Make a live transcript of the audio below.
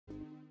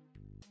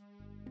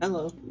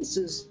Hello, this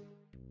is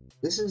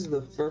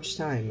the first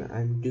time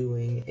I'm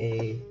doing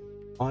a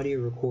audio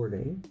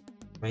recording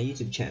on my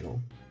YouTube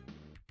channel.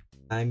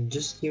 I'm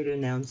just here to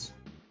announce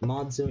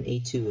Modzone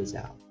A2 is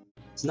out.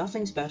 It's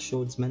nothing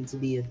special, it's meant to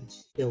be a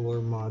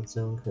filler mod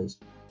zone because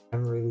I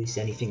haven't released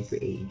anything for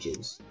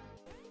ages.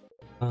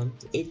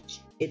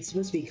 It's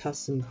supposed to be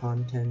custom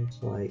content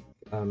like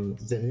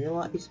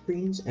vanilla ice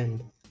creams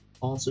and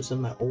also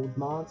some of my old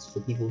mods for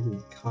people who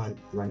can't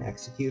run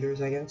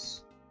executors, I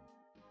guess.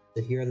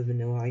 So here are the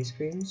vanilla ice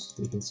creams,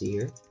 you can see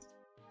here.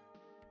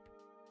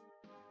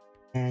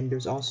 And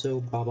there's also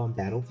Bob on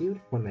Battlefield,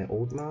 one of my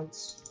old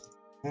mods.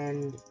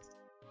 And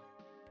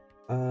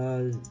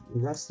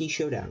Rusty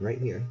Showdown right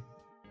here.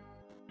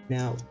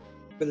 Now,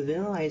 for the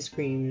vanilla ice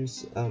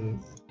creams,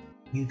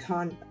 you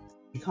can't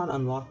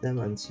unlock them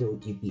until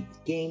you beat the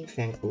game.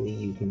 Thankfully,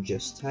 you can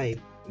just type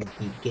 "you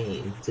beat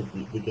game" to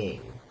beat the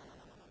game.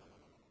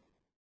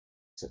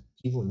 So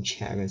people in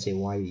chat are gonna say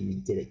why you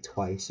did it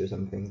twice or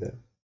something, but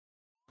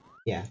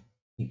yeah,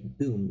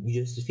 boom,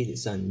 you just defeated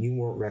Sun, new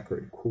world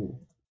record, cool.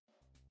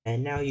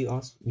 And now you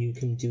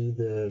can do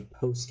the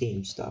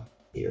post-game stuff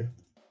here.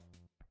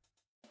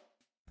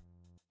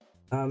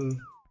 Oh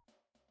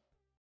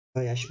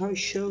yeah, I should probably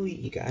show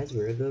you guys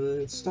where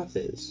the stuff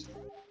is.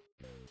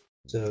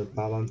 So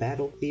Bob on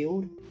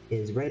Battlefield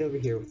is right over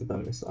here with the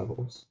bonus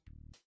levels.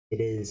 It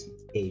is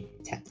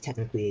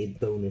technically a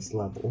bonus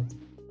level.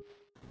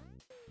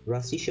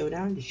 Rusty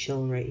Showdown is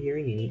chilling right here.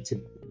 You need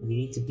to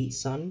beat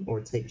Sun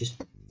or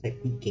just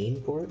type beat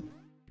game for it.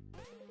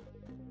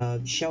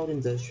 Sheldon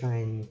does try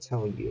and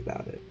tell you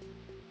about it.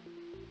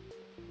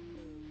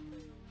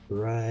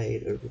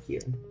 Right over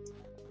here.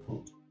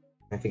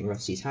 I think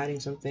Rusty's hiding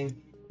something.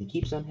 He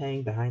keeps on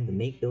hanging behind the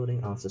make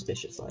building all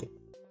suspicious like.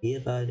 Be a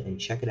bud and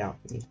check it out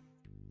for me.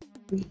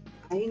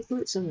 I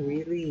include some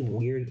really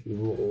weird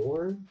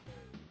lore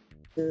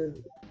for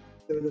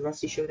the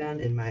Rusty Showdown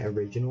in my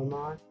original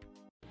mod.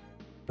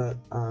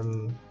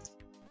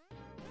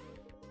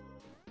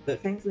 But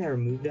thankfully I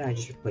removed it, I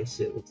just replaced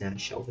it with that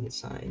Sheldon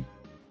sign.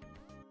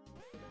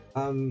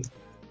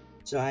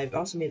 So I've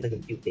also made like a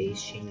few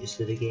base changes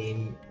to the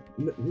game,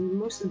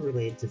 most of them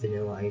related to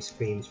vanilla ice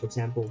creams. For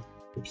example,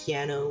 the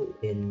piano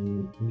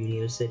in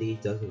Munio City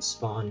doesn't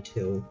spawn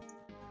till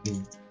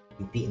you've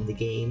beaten the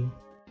game.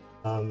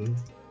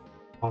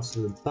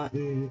 Also the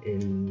button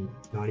in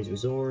Naughty's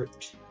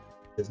Resort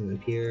doesn't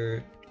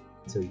appear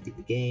until you beat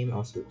the game.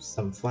 Also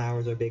some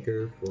flowers are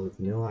bigger for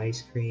vanilla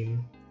ice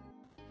cream.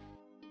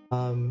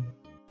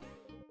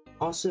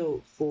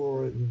 Also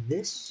for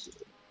this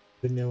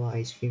vanilla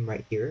ice cream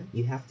right here,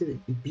 you have to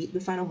beat the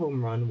final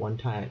home run one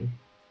time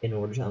in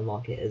order to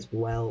unlock it, as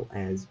well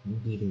as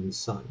beating the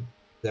Sun.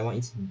 I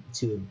want you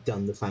to have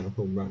done the final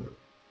home run.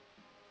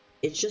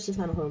 It's just a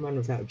final home run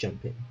without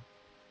jumping.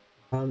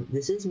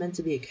 This is meant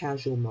to be a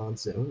casual mod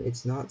zone.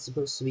 It's not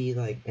supposed to be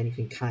like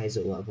anything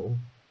Kaizo level.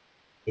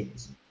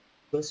 It's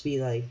supposed to be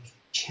like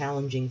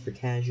challenging for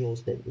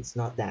casuals, but it's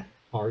not that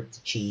hard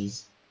to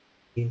cheese.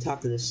 You can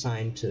talk to this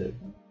sign to,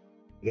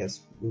 I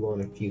guess, learn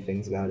a few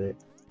things about it.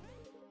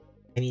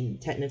 I mean,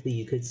 technically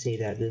you could say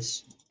that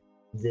this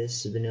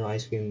vanilla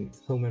ice cream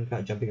home run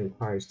without jumping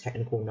requires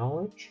technical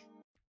knowledge,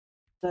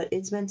 but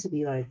it's meant to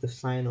be like the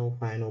final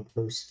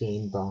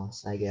post-game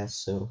boss, I guess,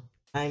 so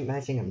I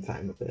think I'm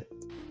fine with it.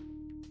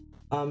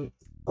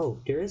 Oh,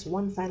 there is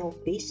one final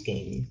base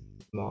game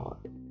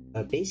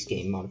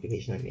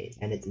modification I made,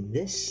 and it's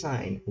this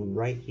sign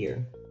right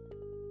here.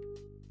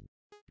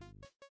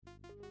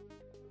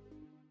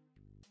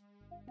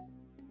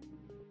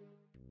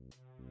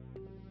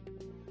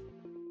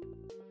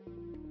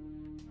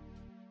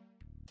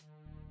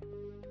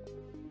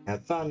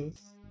 Have fun!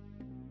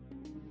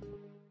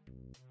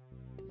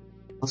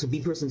 Also, B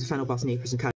person's final boss and A person